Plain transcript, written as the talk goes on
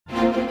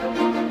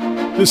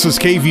This is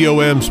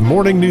KVOM's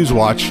Morning News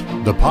Watch,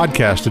 the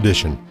podcast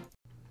edition.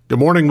 Good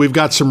morning. We've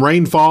got some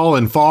rainfall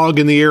and fog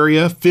in the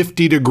area,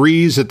 50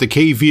 degrees at the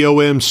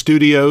KVOM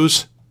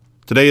studios.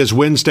 Today is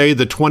Wednesday,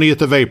 the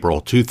 20th of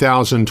April,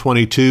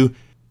 2022.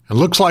 It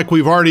looks like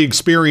we've already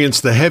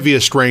experienced the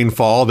heaviest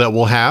rainfall that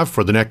we'll have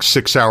for the next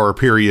 6-hour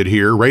period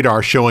here.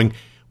 Radar showing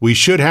we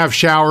should have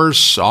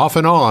showers off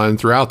and on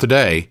throughout the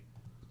day,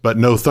 but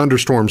no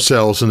thunderstorm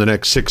cells in the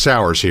next 6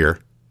 hours here.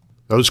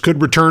 Those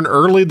could return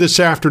early this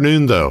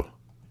afternoon, though.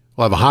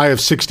 We'll have a high of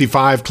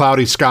 65,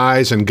 cloudy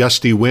skies and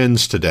gusty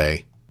winds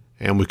today,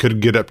 and we could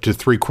get up to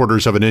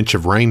 3/4 of an inch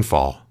of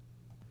rainfall.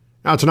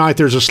 Now tonight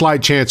there's a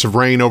slight chance of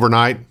rain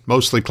overnight,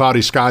 mostly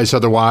cloudy skies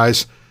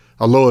otherwise,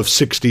 a low of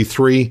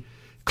 63,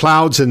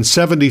 clouds and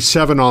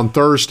 77 on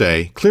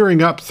Thursday,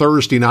 clearing up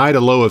Thursday night,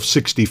 a low of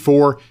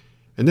 64,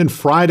 and then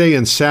Friday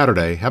and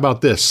Saturday, how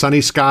about this,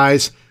 sunny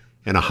skies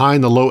and a high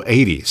in the low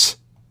 80s.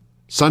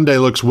 Sunday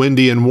looks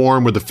windy and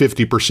warm with a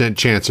 50%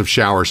 chance of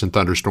showers and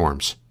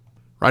thunderstorms.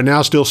 Right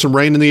now, still some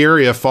rain in the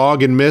area,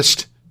 fog and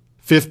mist,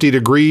 50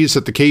 degrees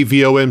at the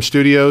KVOM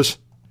studios.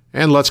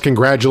 And let's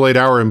congratulate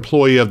our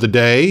employee of the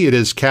day. It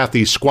is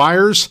Kathy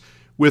Squires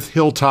with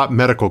Hilltop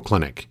Medical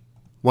Clinic.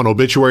 One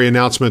obituary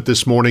announcement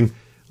this morning.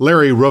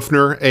 Larry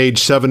Ruffner, age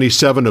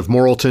 77 of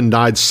Morrilton,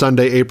 died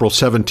Sunday, April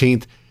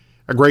 17th.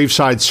 A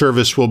graveside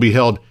service will be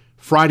held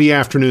Friday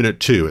afternoon at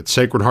 2 at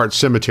Sacred Heart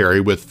Cemetery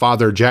with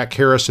Father Jack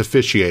Harris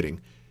officiating.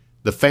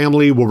 The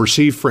family will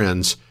receive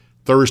friends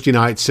Thursday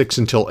night, 6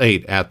 until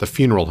 8 at the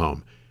funeral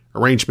home.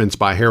 Arrangements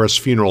by Harris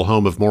Funeral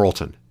Home of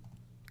Morrilton.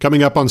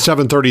 Coming up on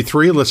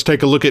 7:33, let's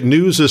take a look at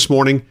news this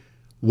morning.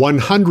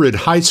 100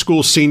 high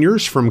school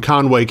seniors from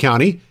Conway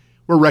County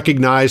were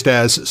recognized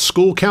as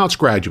School Counts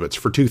graduates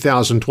for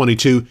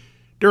 2022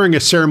 during a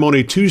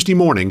ceremony Tuesday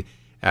morning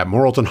at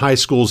Morrilton High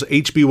School's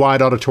HB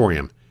White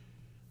Auditorium.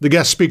 The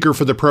guest speaker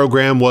for the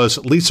program was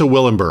Lisa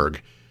Willenberg,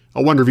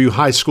 a Wonderview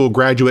High School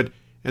graduate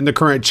and the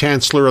current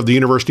chancellor of the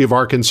University of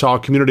Arkansas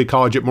Community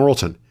College at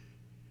Morrilton.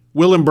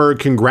 Willenberg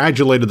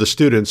congratulated the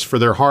students for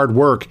their hard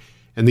work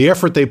and the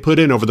effort they put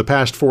in over the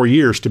past 4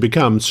 years to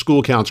become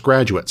School Counts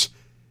graduates.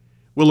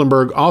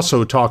 Willenberg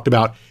also talked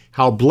about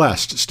how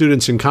blessed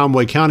students in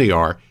Conway County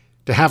are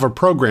to have a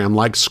program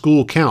like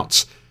School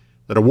Counts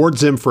that awards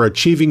them for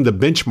achieving the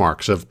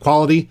benchmarks of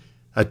quality,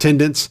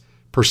 attendance,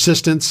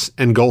 persistence,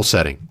 and goal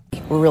setting.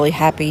 We're really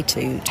happy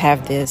to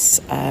have this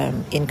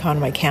in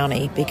Conway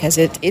County because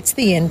it's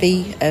the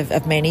envy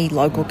of many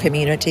local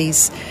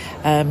communities.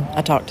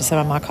 I talked to some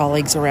of my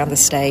colleagues around the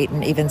state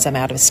and even some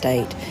out of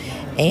state,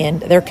 and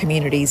their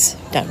communities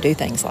don't do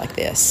things like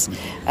this.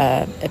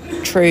 A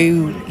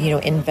true,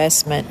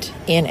 investment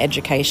in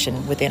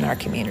education within our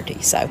community.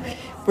 So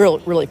we're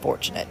really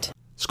fortunate.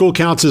 School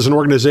Counts is an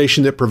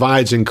organization that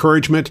provides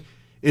encouragement,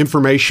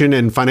 information,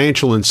 and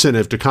financial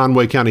incentive to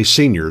Conway County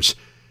seniors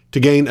to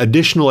gain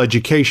additional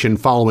education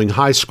following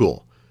high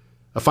school.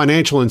 A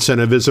financial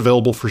incentive is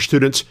available for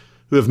students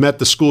who have met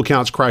the School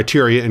Counts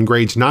criteria in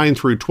grades 9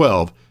 through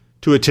 12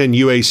 to attend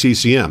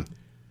UACCM.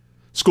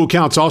 School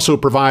Counts also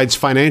provides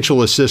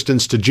financial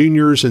assistance to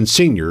juniors and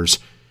seniors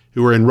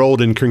who are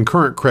enrolled in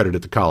concurrent credit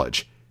at the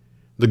college.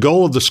 The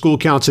goal of the School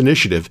Counts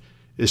initiative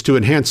is to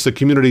enhance the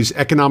community's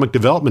economic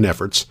development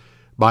efforts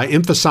by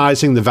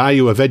emphasizing the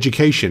value of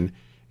education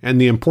and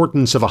the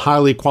importance of a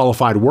highly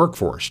qualified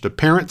workforce to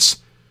parents,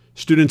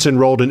 students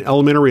enrolled in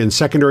elementary and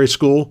secondary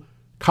school,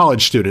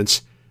 college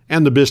students,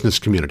 and the business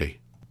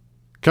community.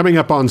 Coming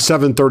up on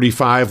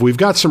 7:35, we've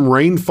got some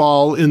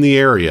rainfall in the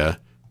area.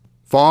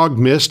 Fog,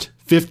 mist,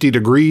 50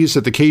 degrees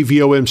at the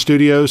KVOM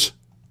studios.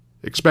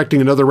 Expecting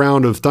another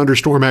round of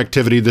thunderstorm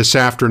activity this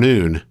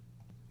afternoon.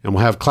 And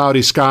we'll have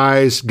cloudy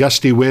skies,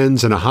 gusty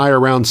winds, and a high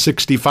around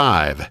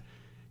 65.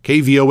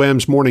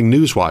 KVOM's Morning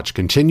News Watch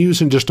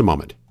continues in just a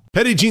moment.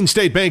 Petit Jean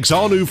State Bank's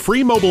all-new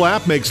free mobile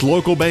app makes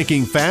local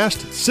banking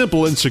fast,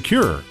 simple, and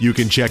secure. You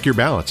can check your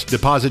balance,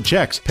 deposit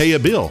checks, pay a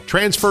bill,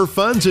 transfer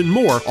funds, and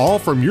more, all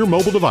from your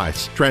mobile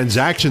device.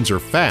 Transactions are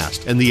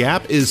fast, and the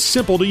app is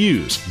simple to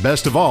use.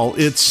 Best of all,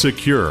 it's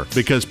secure,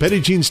 because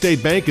Petit Jean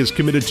State Bank is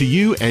committed to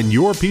you and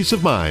your peace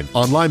of mind.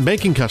 Online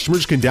banking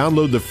customers can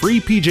download the free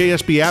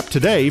PJSB app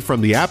today from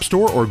the App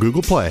Store or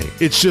Google Play.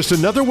 It's just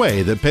another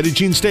way that Petit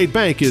Jean State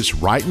Bank is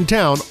right in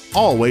town,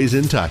 always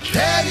in touch.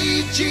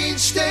 Petit Jean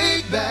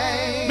State Bank.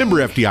 Member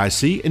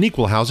FDIC, an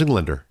equal housing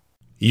lender.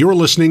 You're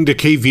listening to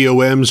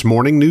KVOM's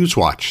Morning News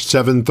Watch,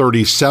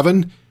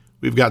 7:37.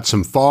 We've got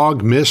some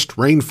fog, mist,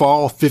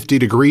 rainfall, 50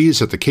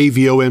 degrees at the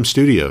KVOM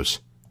studios.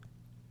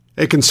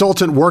 A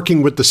consultant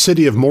working with the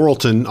city of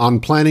Morrilton on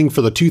planning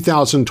for the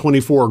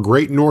 2024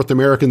 Great North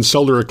American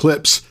Solar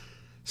Eclipse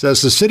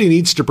says the city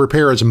needs to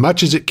prepare as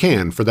much as it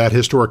can for that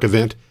historic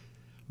event,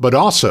 but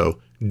also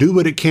do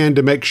what it can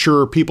to make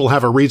sure people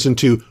have a reason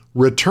to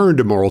return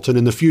to Morrilton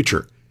in the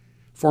future.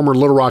 Former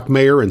Little Rock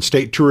Mayor and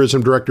State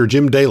Tourism Director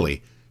Jim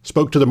Daly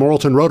spoke to the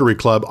Morrilton Rotary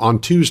Club on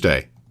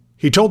Tuesday.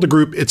 He told the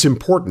group it's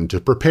important to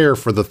prepare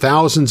for the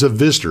thousands of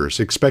visitors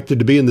expected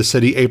to be in the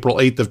city April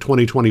 8th of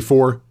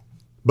 2024,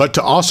 but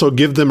to also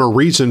give them a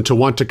reason to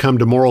want to come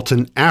to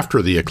Morrilton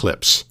after the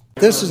eclipse.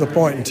 This is a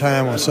point in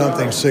time when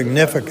something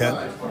significant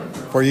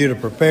for you to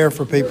prepare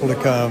for people to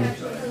come,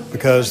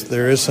 because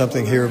there is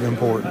something here of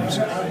importance,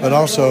 but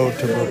also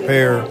to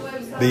prepare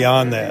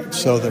beyond that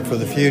so that for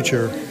the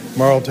future,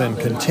 Morrilton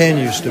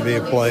continues to be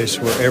a place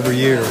where every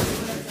year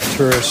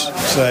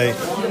tourists say,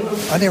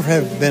 I never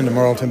have been to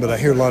Morrilton, but I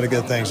hear a lot of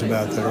good things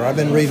about that, or I've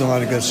been reading a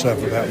lot of good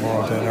stuff about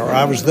Morrilton, or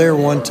I was there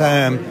one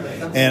time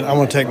and I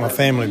want to take my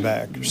family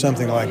back, or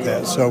something like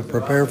that. So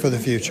prepare for the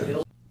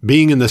future.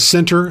 Being in the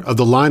center of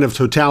the line of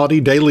totality,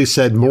 Daley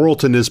said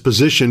Morrilton is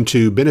positioned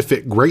to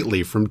benefit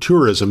greatly from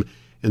tourism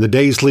in the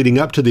days leading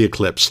up to the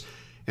eclipse,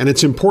 and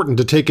it's important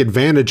to take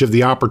advantage of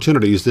the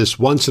opportunities this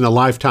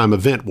once-in-a-lifetime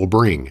event will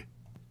bring.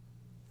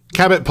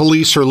 Cabot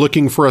police are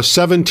looking for a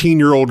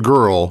 17-year-old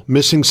girl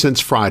missing since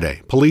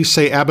Friday. Police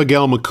say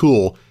Abigail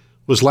McCool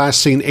was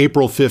last seen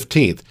April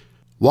 15th,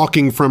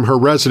 walking from her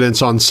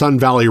residence on Sun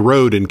Valley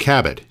Road in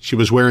Cabot. She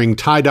was wearing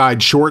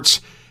tie-dyed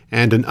shorts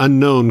and an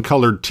unknown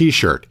colored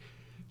T-shirt.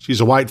 She's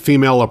a white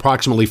female,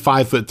 approximately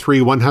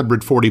 5'3",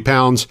 140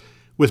 pounds,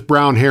 with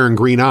brown hair and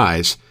green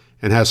eyes,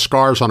 and has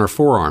scars on her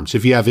forearms.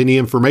 If you have any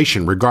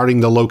information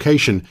regarding the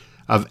location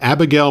of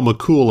Abigail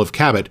McCool of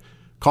Cabot,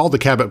 call the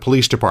Cabot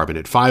Police Department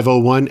at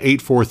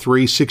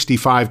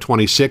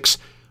 501-843-6526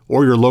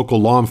 or your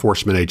local law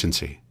enforcement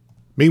agency.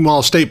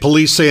 Meanwhile, state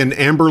police say an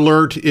Amber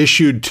Alert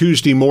issued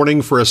Tuesday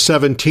morning for a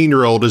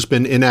 17-year-old has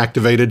been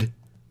inactivated.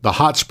 The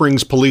Hot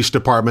Springs Police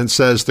Department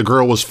says the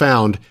girl was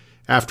found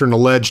after an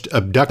alleged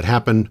abduction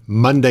happened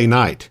Monday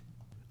night.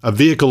 A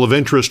vehicle of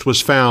interest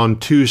was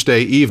found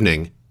Tuesday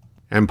evening,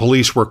 and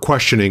police were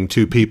questioning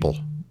two people.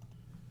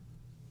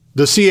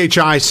 The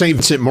CHI St.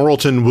 Vincent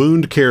Morrilton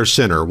Wound Care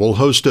Center will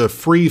host a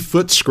free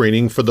foot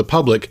screening for the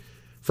public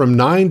from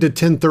 9 to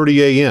 10:30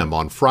 a.m.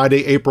 on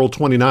Friday, April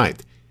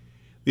 29th.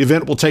 The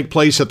event will take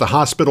place at the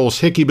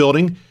hospital's Hickey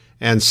building,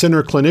 and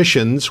center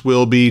clinicians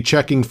will be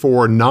checking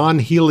for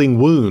non-healing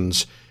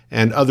wounds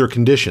and other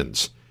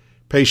conditions.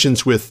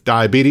 Patients with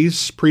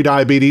diabetes,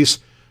 prediabetes,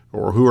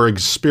 or who are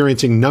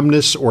experiencing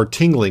numbness or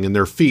tingling in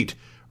their feet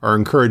are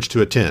encouraged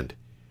to attend.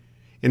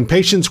 In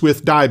patients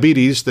with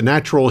diabetes, the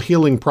natural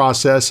healing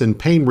process and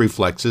pain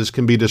reflexes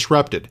can be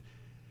disrupted.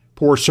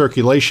 Poor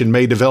circulation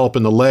may develop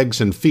in the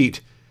legs and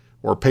feet,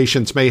 or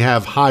patients may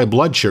have high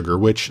blood sugar,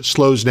 which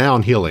slows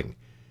down healing.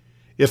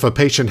 If a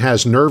patient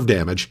has nerve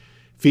damage,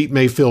 feet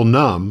may feel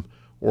numb,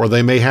 or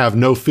they may have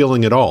no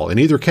feeling at all. In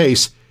either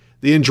case,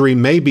 the injury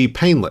may be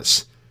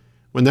painless.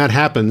 When that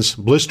happens,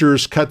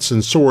 blisters, cuts,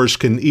 and sores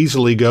can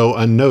easily go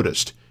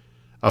unnoticed.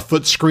 A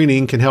foot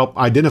screening can help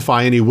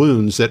identify any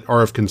wounds that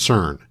are of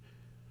concern.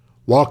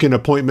 Walk-in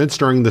appointments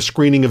during the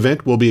screening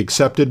event will be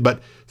accepted,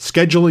 but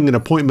scheduling an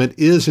appointment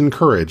is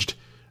encouraged.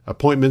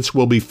 Appointments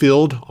will be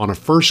filled on a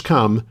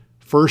first-come,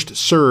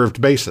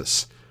 first-served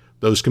basis.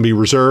 Those can be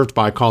reserved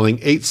by calling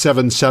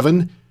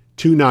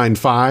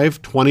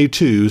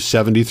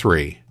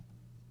 877-295-2273.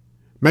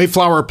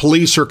 Mayflower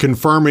police are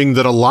confirming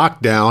that a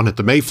lockdown at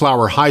the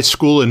Mayflower High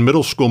School and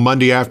Middle School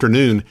Monday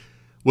afternoon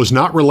was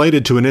not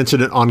related to an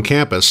incident on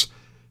campus.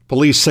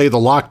 Police say the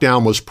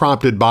lockdown was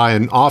prompted by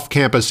an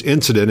off-campus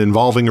incident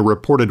involving a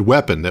reported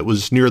weapon that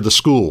was near the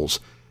schools.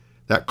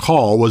 That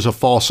call was a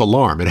false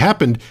alarm. It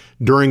happened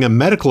during a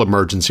medical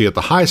emergency at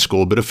the high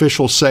school, but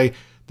officials say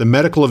the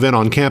medical event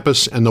on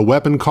campus and the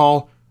weapon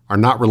call are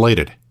not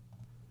related.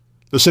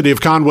 The city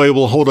of Conway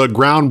will hold a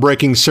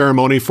groundbreaking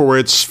ceremony for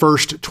its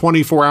first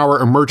 24-hour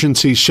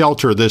emergency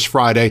shelter this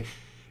Friday.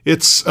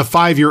 It's a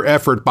 5-year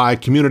effort by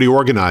community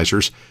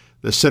organizers.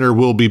 The center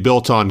will be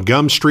built on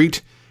Gum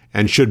Street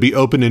and should be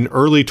open in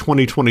early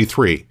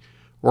 2023.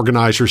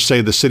 Organizers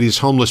say the city's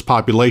homeless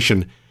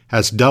population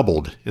has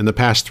doubled in the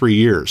past 3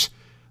 years.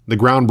 The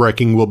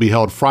groundbreaking will be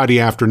held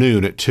Friday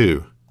afternoon at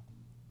 2.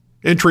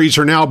 Entries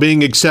are now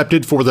being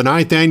accepted for the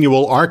 9th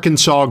annual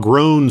Arkansas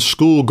Grown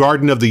School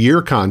Garden of the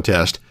Year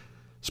contest,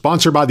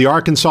 sponsored by the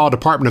Arkansas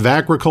Department of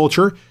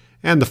Agriculture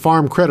and the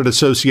Farm Credit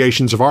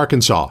Associations of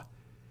Arkansas.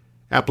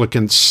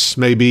 Applicants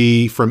may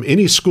be from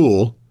any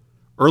school,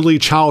 early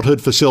childhood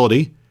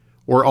facility,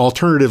 or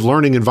alternative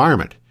learning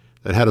environment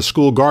that had a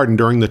school garden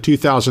during the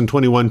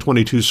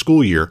 2021-22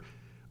 school year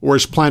or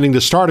is planning to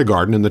start a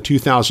garden in the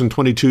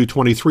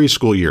 2022-23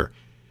 school year.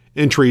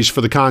 Entries for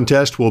the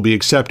contest will be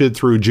accepted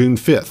through June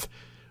 5th.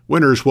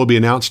 Winners will be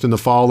announced in the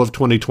fall of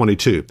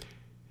 2022.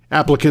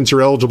 Applicants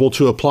are eligible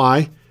to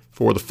apply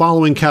for the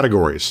following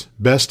categories: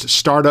 Best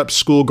Startup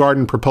School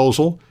Garden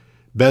Proposal,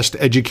 Best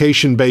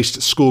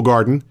Education-Based School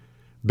Garden,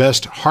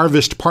 Best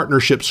Harvest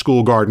Partnership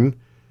School Garden,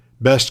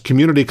 Best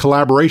Community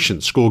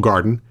Collaboration School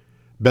Garden,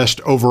 Best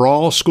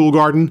Overall School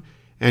Garden,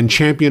 and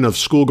Champion of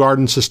School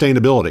Garden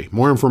Sustainability.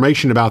 More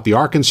information about the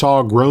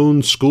Arkansas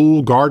Grown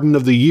School Garden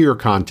of the Year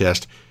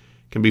contest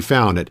can be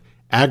found at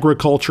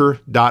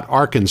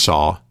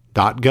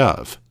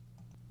agriculture.arkansas.gov.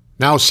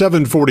 Now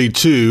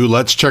 7:42,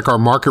 let's check our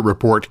market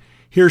report.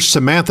 Here's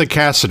Samantha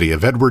Cassidy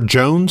of Edward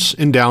Jones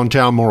in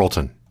downtown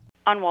Morrilton.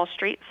 On Wall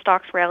Street,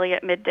 stocks rally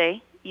at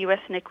midday. U.S.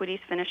 equities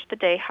finished the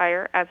day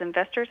higher as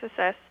investors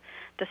assess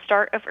the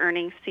start of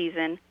earnings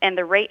season and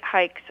the rate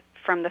hikes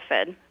from the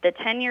Fed. The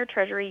 10-year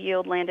Treasury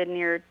yield landed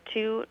near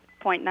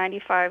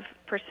 2.95%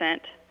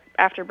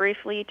 after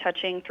briefly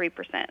touching 3%.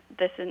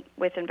 This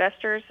with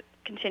investors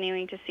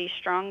continuing to see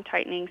strong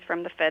tightenings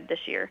from the Fed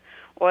this year.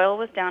 Oil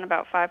was down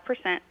about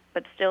 5%,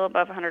 but still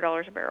above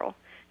 $100 a barrel.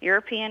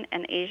 European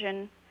and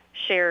Asian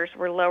shares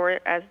were lower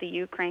as the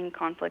Ukraine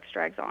conflict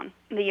drags on.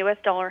 The U.S.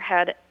 dollar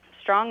had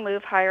strong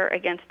move higher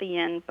against the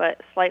yen, but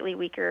slightly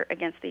weaker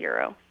against the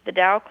euro. The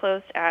Dow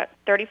closed at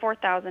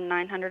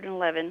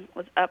 34,911,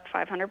 was up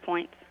 500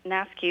 points.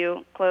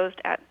 NASQ closed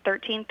at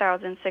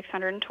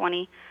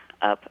 13,620,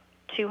 up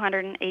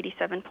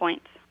 287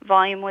 points.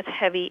 Volume was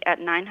heavy at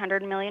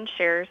 900 million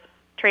shares,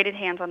 traded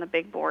hands on the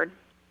big board.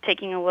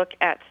 Taking a look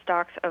at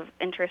stocks of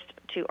interest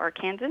to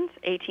Arkansans,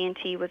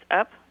 AT&T was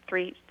up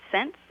 3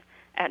 cents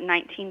at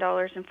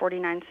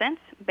 $19.49.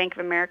 Bank of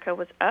America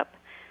was up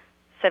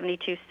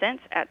 72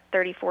 cents at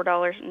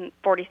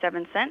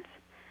 $34.47.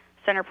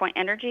 CenterPoint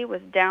Energy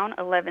was down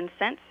 11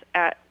 cents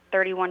at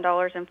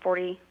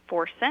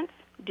 $31.44.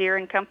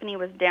 Deere & Company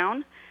was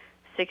down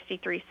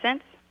 63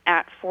 cents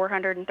at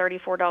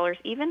 $434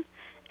 even.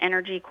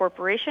 Energy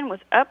Corporation was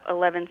up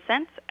 11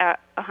 cents at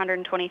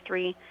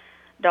 $123.75.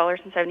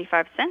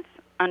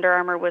 Under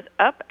Armour was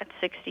up at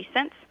 60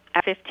 cents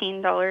at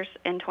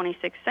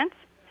 $15.26.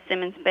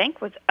 Simmons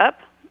Bank was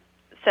up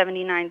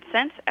 79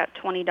 cents at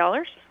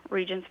 $20.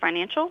 Regions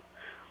Financial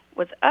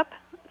was up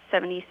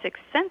 76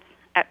 cents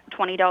at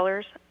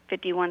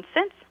 $20.51.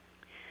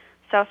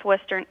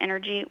 Southwestern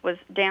Energy was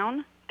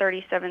down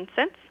 37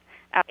 cents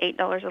at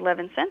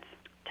 $8.11.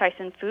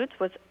 Tyson Foods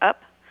was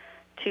up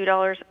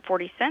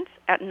 $2.40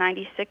 at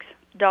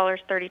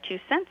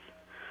 $96.32.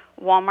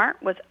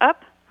 Walmart was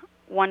up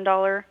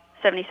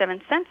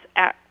 $1.77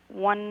 at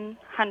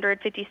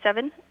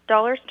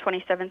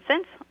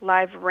 $157.27.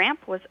 Live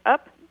Ramp was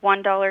up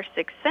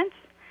 $1.06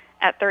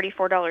 at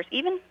 $34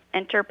 even.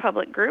 Enter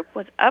Public Group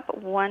was up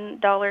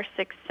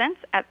 $1.06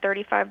 at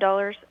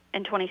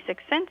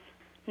 $35.26.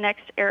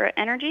 Next Era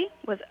Energy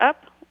was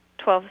up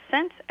 12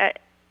 cents at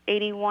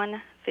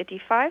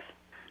 $81.55.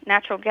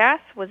 Natural gas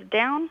was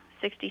down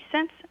 60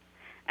 cents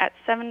at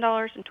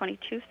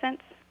 $7.22.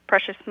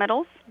 Precious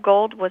metals,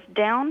 gold was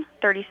down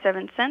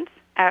 37 cents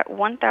at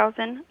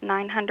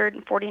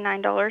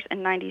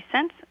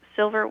 $1,949.90.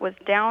 Silver was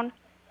down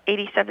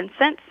 87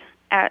 cents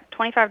at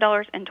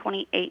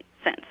 $25.28.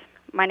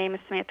 My name is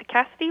Samantha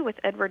Cassidy with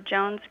Edward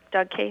Jones,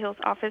 Doug Cahill's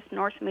office,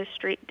 North Moose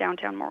Street,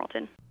 downtown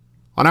Morrilton.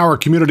 On our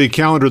community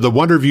calendar, the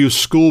Wonderview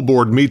School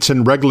Board meets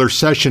in regular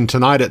session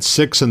tonight at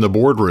 6 in the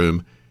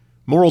boardroom.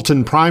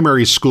 Morrilton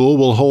Primary School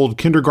will hold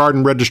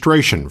kindergarten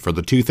registration for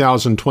the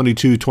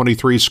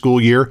 2022-23 school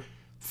year,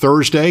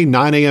 Thursday,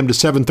 9 a.m. to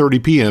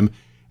 7:30 p.m.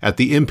 at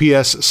the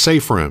MPS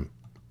Safe Room.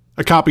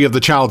 A copy of the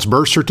child's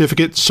birth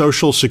certificate,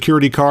 social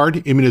security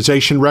card,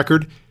 immunization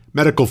record,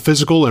 medical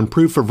physical, and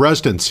proof of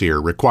residency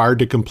are required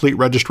to complete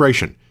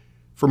registration.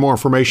 For more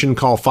information,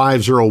 call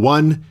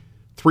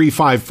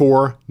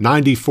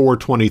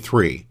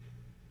 501-354-9423.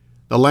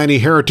 The Lanny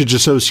Heritage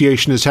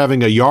Association is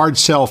having a yard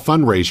sale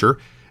fundraiser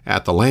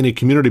at the Lanny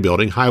Community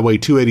Building, Highway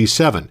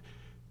 287,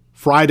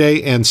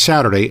 Friday and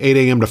Saturday, 8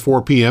 a.m. to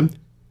 4 p.m.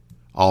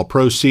 All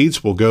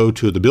proceeds will go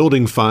to the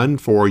building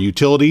fund for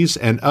utilities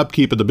and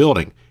upkeep of the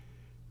building.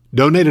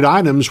 Donated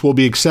items will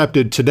be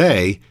accepted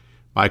today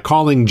by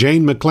calling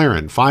Jane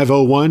McLaren,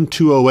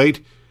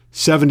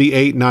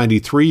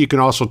 501-208-7893. You can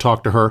also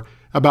talk to her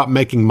about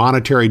making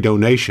monetary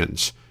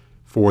donations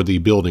for the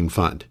building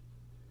fund.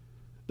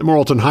 The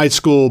Morrilton High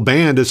School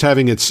Band is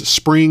having its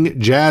Spring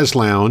Jazz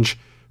Lounge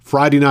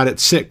Friday night at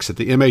 6 at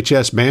the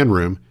MHS Band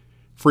Room.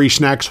 Free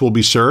snacks will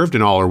be served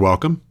and all are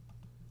welcome.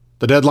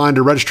 The deadline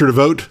to register to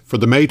vote for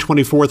the May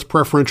 24th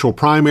preferential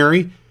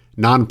primary,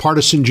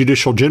 nonpartisan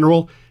judicial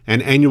general,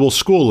 and annual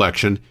school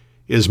election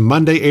is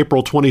Monday,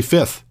 April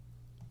 25th.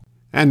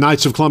 And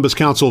Knights of Columbus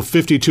Council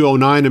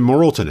 5209 in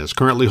Morrilton is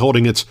currently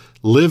holding its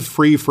Live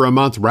Free for a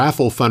Month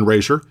raffle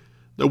fundraiser.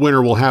 The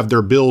winner will have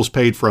their bills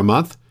paid for a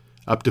month,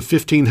 up to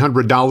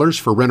 $1,500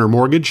 for rent or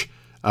mortgage,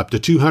 up to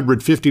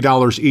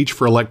 $250 each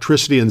for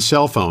electricity and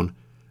cell phone,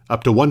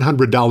 up to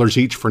 $100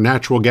 each for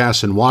natural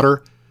gas and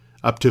water,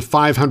 up to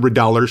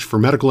 $500 for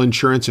medical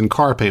insurance and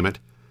car payment,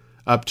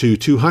 up to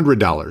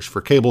 $200 for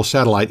cable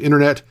satellite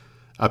internet,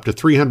 up to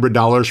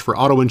 $300 for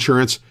auto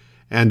insurance,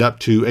 and up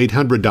to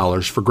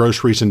 $800 for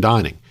groceries and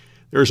dining.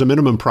 There is a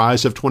minimum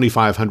prize of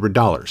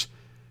 $2,500.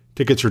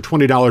 Tickets are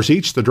 $20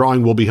 each. The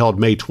drawing will be held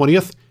May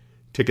 20th.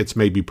 Tickets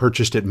may be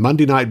purchased at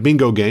Monday night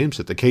bingo games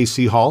at the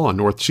KC Hall on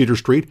North Cedar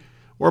Street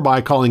or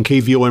by calling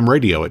KVOM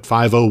Radio at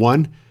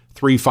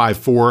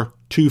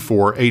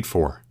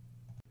 501-354-2484.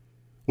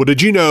 Well,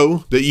 did you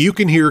know that you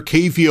can hear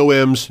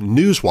KVOM's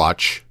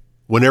Newswatch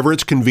whenever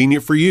it's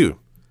convenient for you?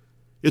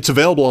 It's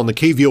available on the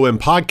KVOM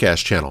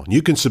podcast channel.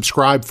 You can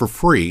subscribe for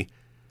free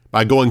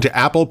by going to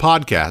Apple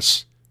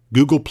Podcasts,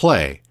 Google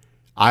Play,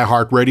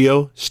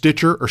 iHeartRadio,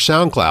 Stitcher, or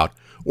SoundCloud,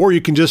 or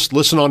you can just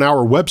listen on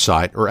our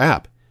website or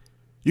app.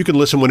 You can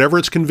listen whenever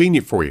it's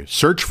convenient for you.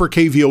 Search for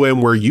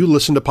KVOM where you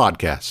listen to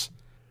podcasts.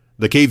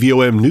 The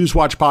KVOM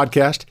Newswatch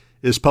podcast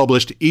is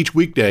published each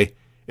weekday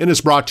and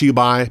is brought to you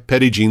by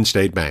Petit Jean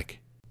State Bank.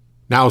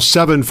 Now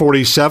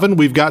 7:47,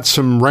 we've got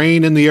some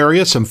rain in the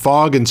area, some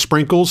fog and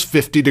sprinkles,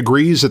 50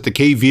 degrees at the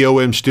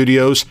KVOM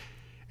studios.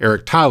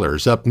 Eric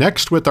Tyler's up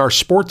next with our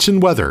sports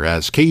and weather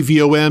as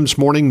KVOM's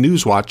Morning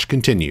News Watch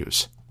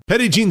continues.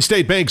 Petit Jean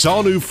State Bank's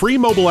all-new free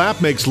mobile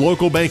app makes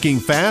local banking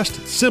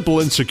fast, simple,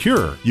 and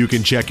secure. You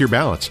can check your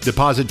balance,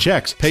 deposit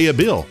checks, pay a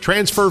bill,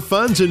 transfer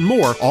funds, and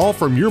more, all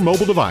from your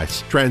mobile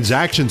device.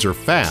 Transactions are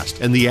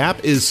fast, and the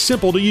app is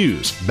simple to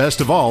use.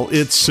 Best of all,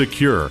 it's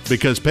secure,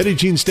 because Petit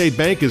Jean State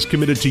Bank is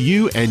committed to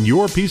you and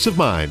your peace of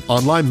mind.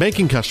 Online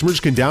banking customers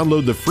can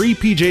download the free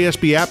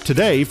PJSB app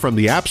today from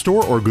the App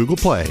Store or Google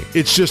Play.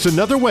 It's just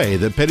another way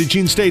that Petit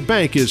Jean State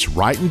Bank is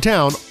right in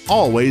town,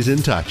 always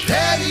in touch.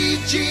 Petit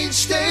Jean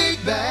State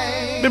Bank.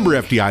 Member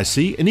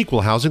FDIC, an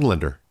equal housing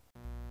lender.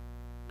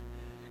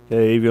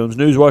 KVOM's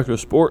Newswatch of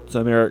Sports.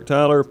 I'm Eric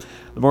Tyler.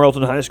 The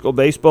Morrilton High School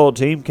baseball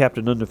team capped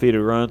an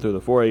undefeated run through the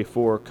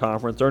 4A4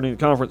 conference, earning the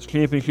conference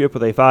championship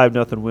with a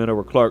 5-0 win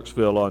over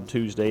Clarksville on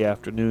Tuesday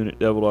afternoon at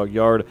Devil Dog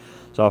Yard.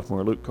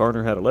 Sophomore Luke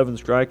Carter had 11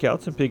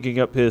 strikeouts and picking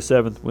up his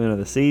 7th win of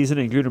the season,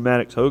 and junior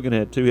Maddox Hogan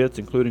had 2 hits,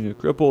 including a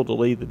triple, to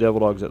lead the Devil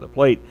Dogs at the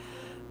plate.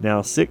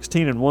 Now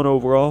 16-1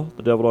 overall,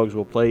 the Devil Dogs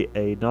will play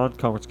a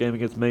non-conference game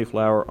against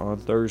Mayflower on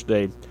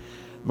Thursday.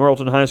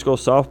 Morrilton High School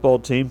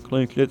softball team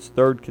clinched its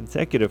 3rd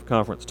consecutive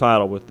conference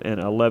title with an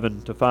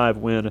 11-5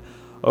 win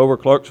over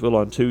Clarksville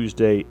on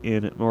Tuesday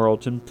in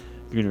Morrilton.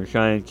 Junior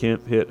Cheyenne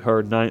Kemp hit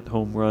her 9th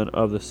home run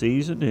of the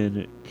season,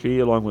 and she,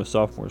 along with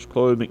sophomores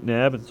Chloe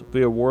McNabb and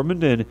Sophia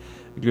Warmond and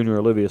junior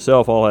Olivia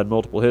Self, all had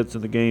multiple hits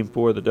in the game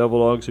for the Devil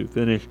Dogs, who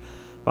finished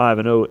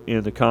 5-0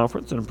 in the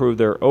conference and improved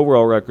their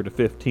overall record to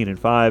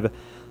 15-5.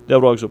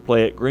 Devil Dogs will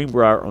play at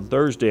Greenbrier on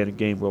Thursday, and a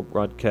game will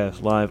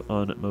broadcast live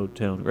on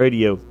Motown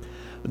Radio.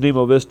 The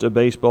Nemo Vista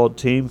baseball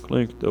team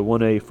clinched the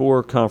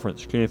 1A4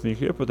 conference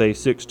championship with a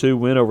 6-2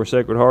 win over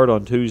Sacred Heart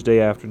on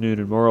Tuesday afternoon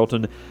in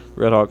Morrilton.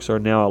 The Redhawks are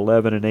now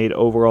 11-8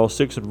 overall,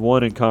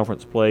 6-1 in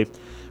conference play,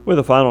 with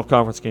a final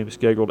conference game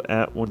scheduled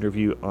at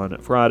Wonderview on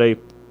Friday.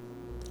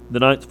 The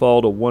Knights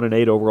fall to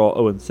 1-8 overall,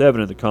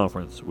 0-7 in the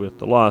conference. With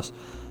the loss,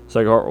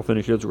 Sacred Heart will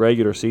finish its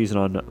regular season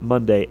on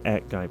Monday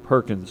at Guy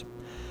Perkins.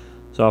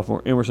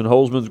 Sophomore Emerson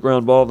Holzman's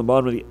ground ball in the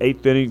bottom of the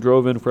 8th inning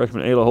drove in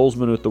freshman Ayla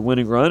Holzman with the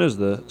winning run as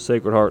the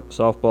Sacred Heart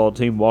softball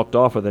team walked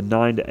off with a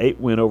 9-8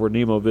 win over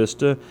Nemo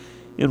Vista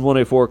in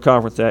 1A4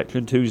 conference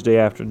action Tuesday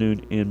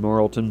afternoon in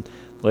Morrilton.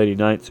 Lady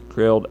Knights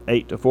trailed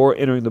 8-4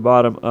 entering the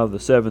bottom of the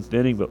 7th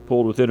inning, but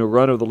pulled within a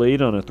run of the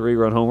lead on a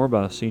 3-run homer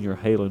by senior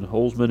Halen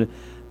Holzman.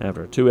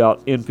 After a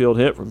 2-out infield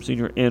hit from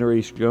senior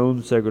Annalise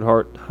Jones, Sacred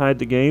Heart tied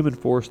the game and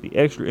forced the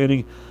extra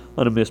inning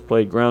on a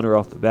misplayed grounder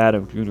off the bat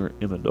of junior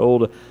Emma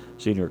Dold.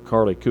 Senior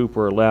Carly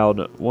Cooper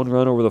allowed 1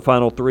 run over the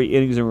final 3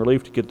 innings in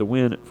relief to get the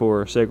win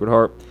for Sacred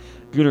Heart.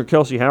 Junior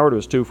Kelsey Howard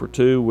was 2 for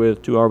 2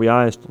 with 2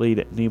 RBIs to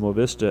lead Nemo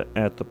Vista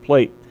at the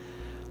plate.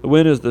 The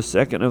win is the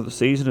 2nd of the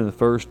season and the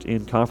 1st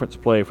in conference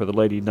play for the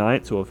Lady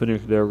Knights, who will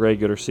finish their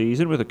regular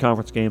season with a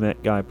conference game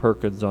at Guy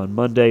Perkins on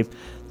Monday. The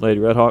Lady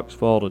Redhawks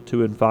fall to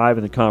 2-5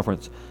 in the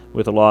conference.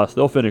 With a loss,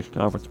 they'll finish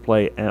conference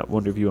play at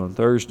Wonderview on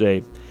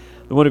Thursday.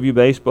 The Wonderview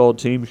baseball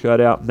team shut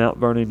out Mount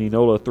Vernon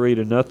Enola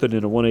 3-0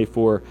 in a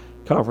 1A4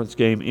 conference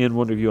game in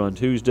Wonderview on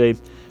Tuesday.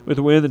 With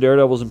the win, the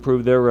Daredevils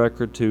improved their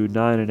record to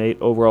 9-8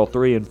 overall,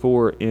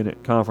 3-4 in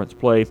conference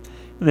play,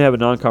 and they have a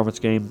non-conference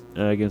game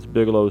against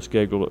Bigelow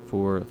scheduled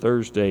for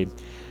Thursday.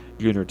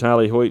 Junior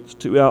Tylee Hoyt's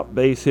 2-out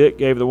base hit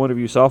gave the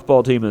Wonderview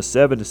softball team a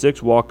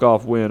 7-6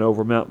 walk-off win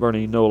over Mount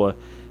Vernon Enola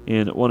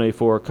in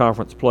 1A4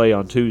 conference play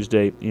on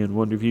Tuesday in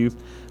Wonderview.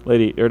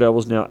 Lady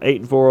Daredevils now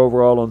 8-4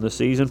 overall on the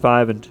season,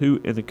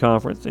 5-2 in the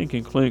conference, and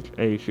can clinch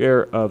a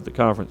share of the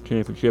conference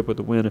championship with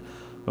a win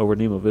over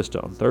Nemo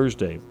Vista on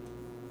Thursday.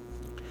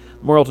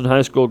 The Morrilton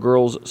High School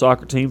girls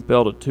soccer team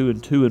fell to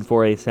 2-2 in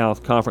 4A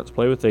South Conference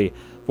play with a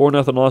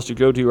 4-0 loss to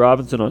Joe T.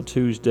 Robinson on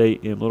Tuesday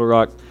in Little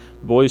Rock.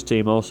 The boys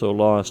team also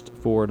lost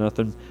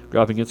 4-0,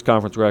 dropping its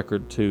conference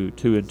record to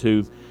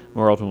 2-2.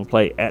 Morrilton will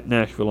play at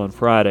Nashville on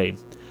Friday.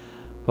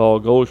 Paul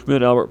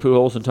Goldschmidt, Albert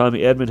Pujols, and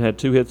Tommy Edmond had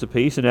 2 hits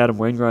apiece, and Adam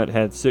Wainwright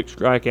had 6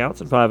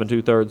 strikeouts and 5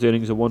 2/3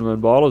 innings of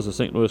 1-run ball as the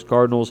St. Louis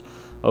Cardinals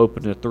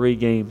opened a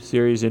 3-game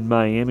series in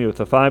Miami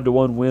with a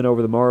 5-1 win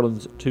over the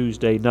Marlins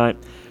Tuesday night.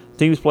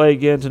 Teams play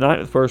again tonight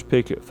with first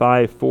pick at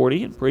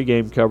 5:40 and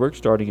pregame coverage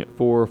starting at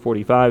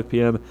 4:45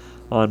 p.m.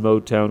 on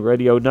Motown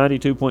Radio,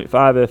 92.5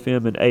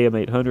 FM and AM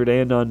 800,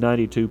 and on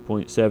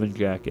 92.7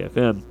 Jack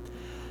FM.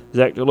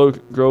 Zach DeLoach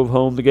drove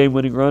home the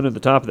game-winning run in the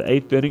top of the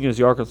 8th inning as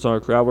the Arkansas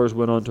Travelers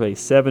went on to a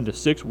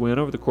 7-6 win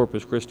over the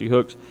Corpus Christi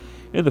Hooks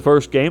in the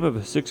first game of a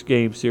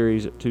 6-game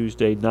series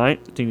Tuesday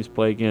night. The teams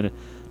play again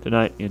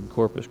tonight in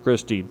Corpus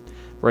Christi.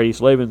 Brady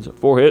Slavin's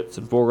 4 hits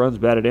and 4 runs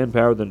batted in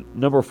powered the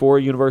number 4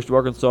 University of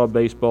Arkansas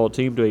baseball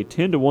team to a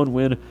 10-1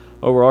 win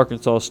over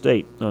Arkansas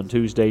State on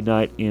Tuesday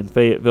night in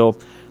Fayetteville.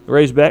 The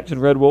Razorbacks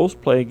and Red Wolves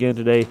play again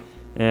today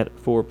at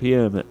 4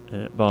 p.m.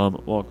 at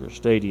Baum-Walker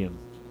Stadium.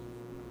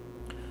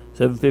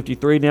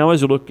 7:53 now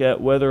as we look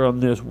at weather on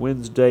this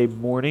Wednesday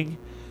morning.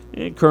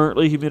 And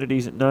currently, humidity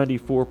is at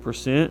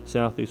 94%.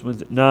 Southeast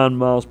winds at 9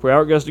 miles per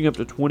hour, gusting up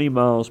to 20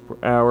 miles per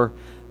hour.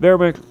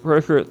 Barometric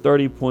pressure at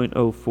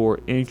 30.04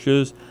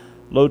 inches.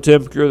 Low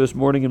temperature this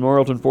morning in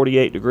Morrilton,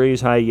 48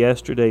 degrees. High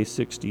yesterday,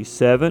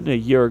 67. A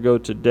year ago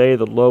today,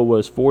 the low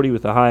was 40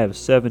 with a high of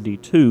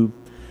 72.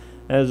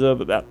 As of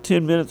about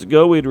 10 minutes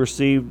ago, we had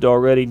received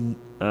already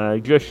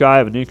just shy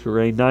of an inch of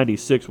rain,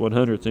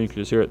 96/100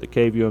 inches here at the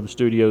KVOM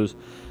studios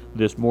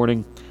this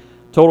morning.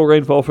 Total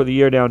rainfall for the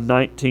year down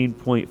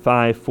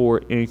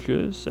 19.54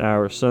 inches.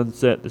 Our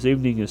sunset this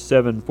evening is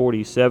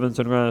 7:47.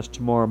 Sunrise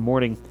tomorrow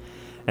morning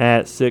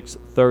at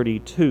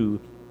 6:32.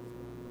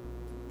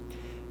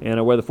 And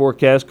our weather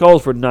forecast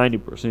calls for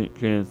 90%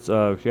 chance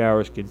of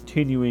showers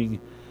continuing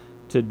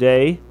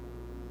today,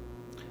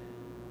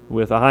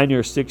 with a high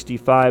near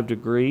 65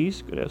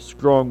 degrees. Could have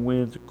strong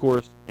winds, of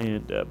course,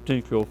 and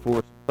potential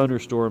for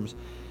thunderstorms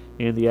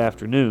in the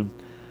afternoon.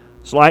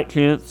 Slight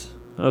chance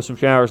of some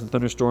showers and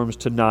thunderstorms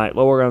tonight,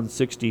 low around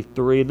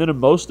 63. And then a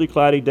mostly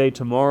cloudy day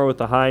tomorrow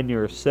with a high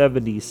near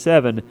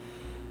 77.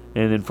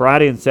 And then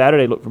Friday and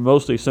Saturday look for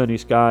mostly sunny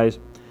skies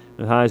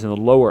and highs in the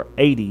lower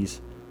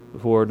 80s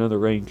before another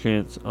rain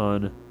chance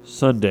on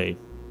Sunday.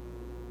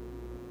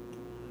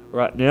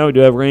 Right now, we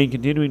do have rain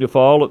continuing to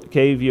fall at the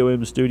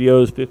KVOM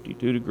studios,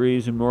 52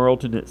 degrees in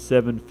Morrilton at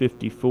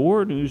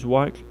 7:54.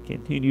 Newswatch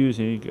continues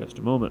in just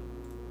a moment.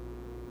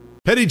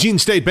 Petit Jean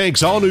State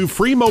Bank's all-new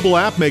free mobile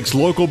app makes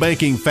local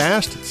banking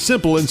fast,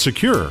 simple, and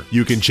secure.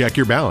 You can check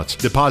your balance,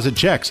 deposit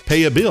checks,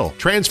 pay a bill,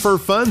 transfer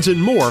funds,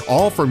 and more,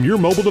 all from your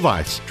mobile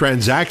device.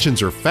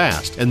 Transactions are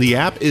fast, and the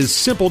app is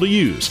simple to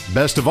use.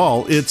 Best of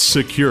all, it's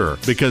secure,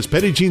 because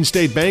Petit Jean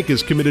State Bank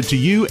is committed to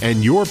you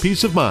and your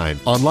peace of mind.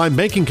 Online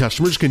banking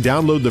customers can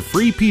download the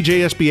free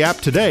PJSB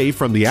app today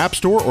from the App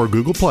Store or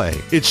Google Play.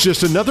 It's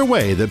just another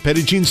way that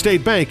Petit Jean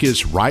State Bank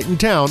is right in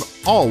town,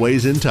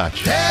 always in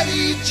touch.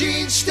 Petit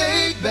Jean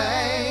State Bank.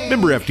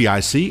 Member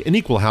FDIC, an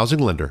equal housing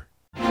lender.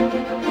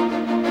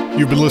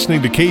 You've been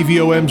listening to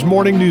KVOM's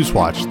Morning News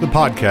Watch, the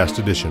podcast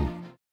edition.